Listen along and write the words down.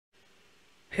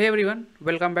Hey everyone,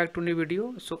 welcome back to new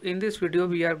video. So in this video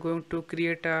we are going to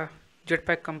create a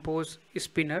Jetpack Compose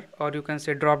Spinner, or you can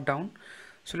say drop down.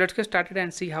 So let's get started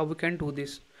and see how we can do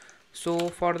this. So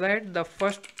for that, the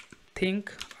first thing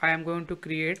I am going to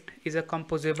create is a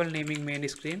composable naming main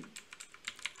screen.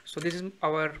 So this is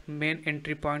our main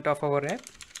entry point of our app,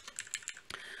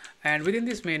 and within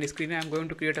this main screen I am going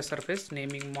to create a surface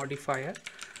naming modifier.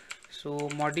 So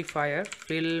modifier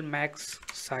fill max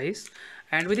size,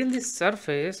 and within this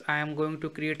surface I am going to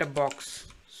create a box.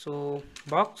 So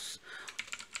box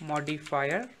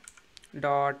modifier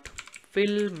dot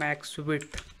fill max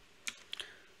width.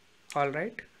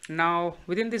 Alright, now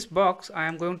within this box I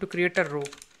am going to create a row.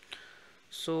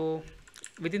 So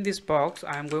within this box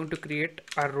I am going to create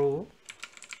a row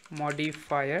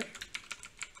modifier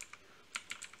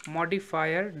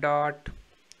dot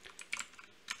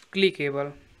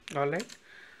clickable. Alright,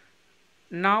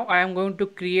 now I am going to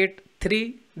create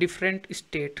three different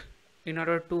state in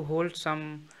order to hold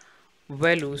some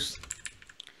values.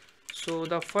 So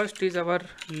the first is our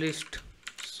list.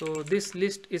 So this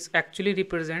list is actually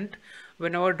represent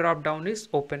when our drop down is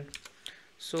open.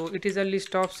 So it is a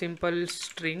list of simple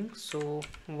string. So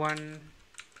 1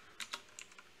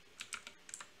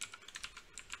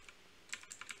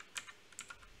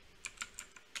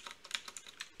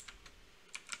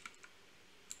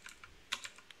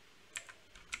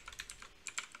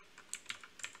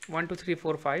 2 3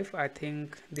 4 5. I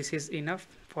think this is enough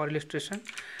for illustration.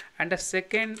 And the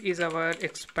second is our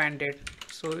expanded.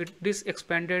 So this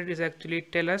expanded is actually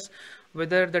tell us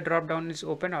whether the drop down is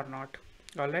open or not.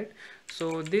 Alright,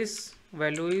 so this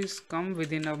value is come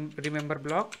within a remember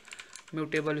block,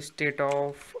 mutable state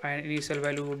of, and initial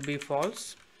value would be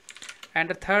false. And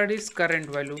the third is current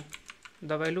value,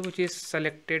 the value which is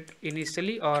selected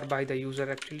initially or by the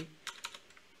user actually.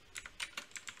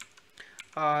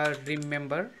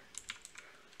 Remember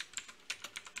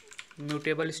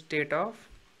mutable state of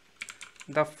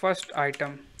the first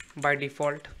item. By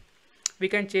default we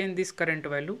can change this current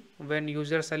value when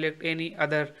user select any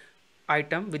other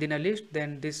item within a list,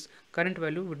 then this current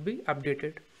value would be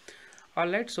updated.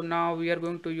 Alright, so now we are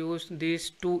going to use these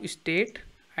two state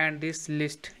and this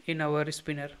list in our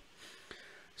spinner.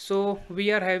 So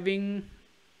we are having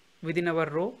within our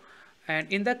row,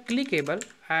 and in the clickable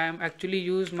I am actually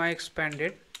use my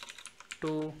expanded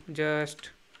to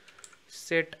just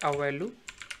set a value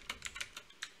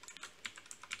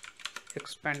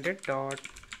expanded dot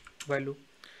value.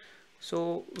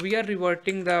 So we are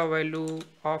reverting the value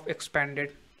of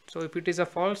expanded. So if it is a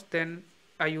false, then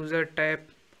a user tap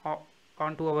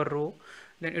onto our row,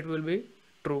 then it will be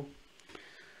true.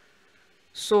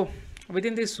 So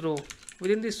within this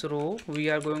row we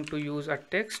are going to use a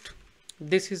text.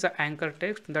 This is the anchor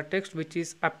text, the text which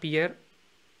is appear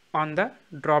on the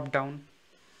drop down.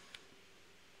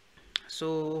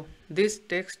 So this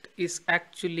text is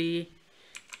actually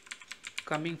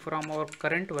coming from our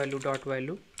current value dot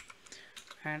value,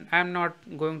 and I am not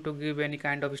going to give any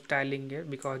kind of styling here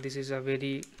because this is a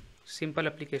very simple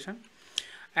application.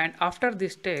 And after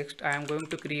this text I am going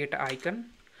to create an icon.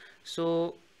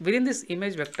 So within this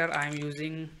image vector I am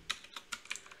using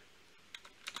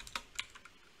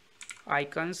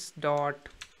icons dot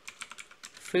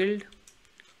filled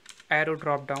arrow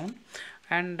drop down,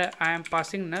 and I am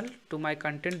passing null to my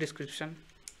content description.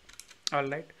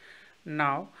 Alright,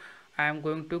 now I am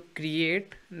going to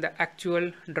create the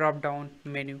actual drop down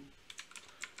menu.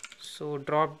 So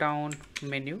drop down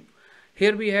menu,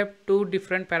 here we have two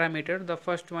different parameters. The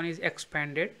first one is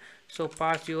expanded, so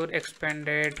pass your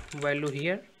expanded value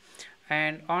here,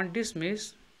 and on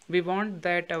dismiss we want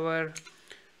that our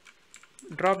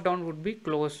drop down would be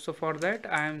closed. So for that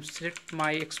I am set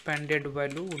my expanded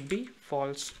value would be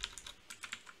false.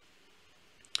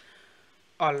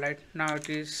 Alright, now it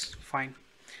is fine.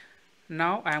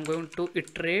 Now I am going to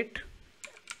iterate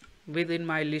within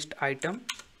my list item,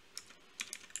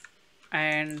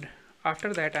 and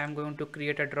after that I am going to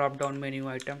create a drop down menu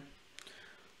item,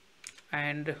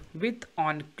 and with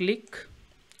on click,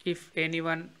 if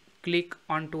anyone click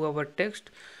onto our text,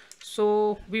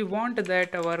 so we want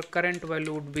that our current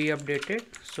value would be updated.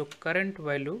 So current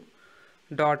value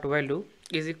dot value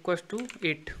is equals to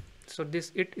it. So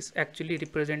this it is actually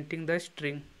representing the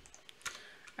string,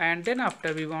 and then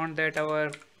after we want that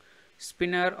our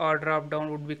spinner or drop down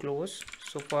would be closed.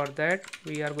 So for that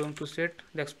we are going to set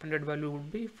the expanded value would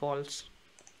be false.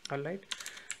 Alright,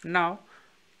 now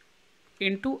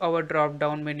into our drop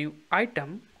down menu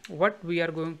item, what we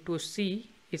are going to see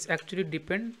is actually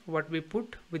depend what we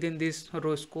put within this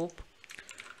row scope.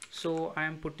 So I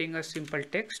am putting a simple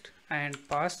text and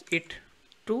pass it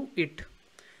to it.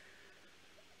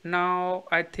 Now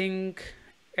I think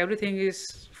everything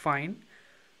is fine.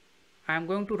 I am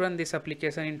going to run this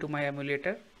application into my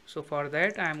emulator. So for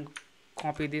that I am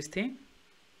copy this thing,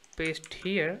 paste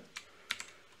here,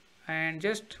 and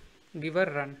just give a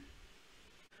run.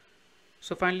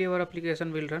 So finally our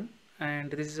application will run,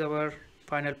 and this is our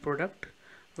final product.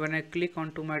 When I click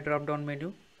onto my drop down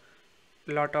menu,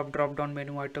 lot of drop down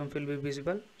menu items will be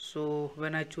visible. So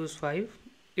when I choose 5,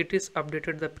 it is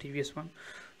updated the previous one,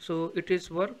 so it is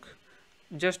work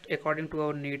just according to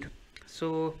our need.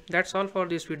 So that's all for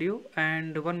this video.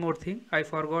 And one more thing, I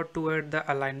forgot to add the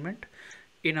alignment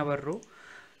in our row.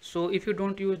 So if you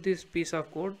don't use this piece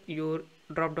of code, your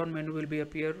drop down menu will be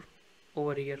appear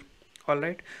over here.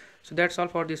 Alright, so that's all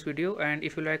for this video, and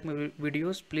if you like my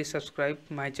videos, please subscribe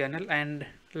my channel and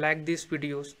like these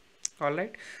videos.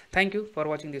 Alright, thank you for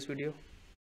watching this video.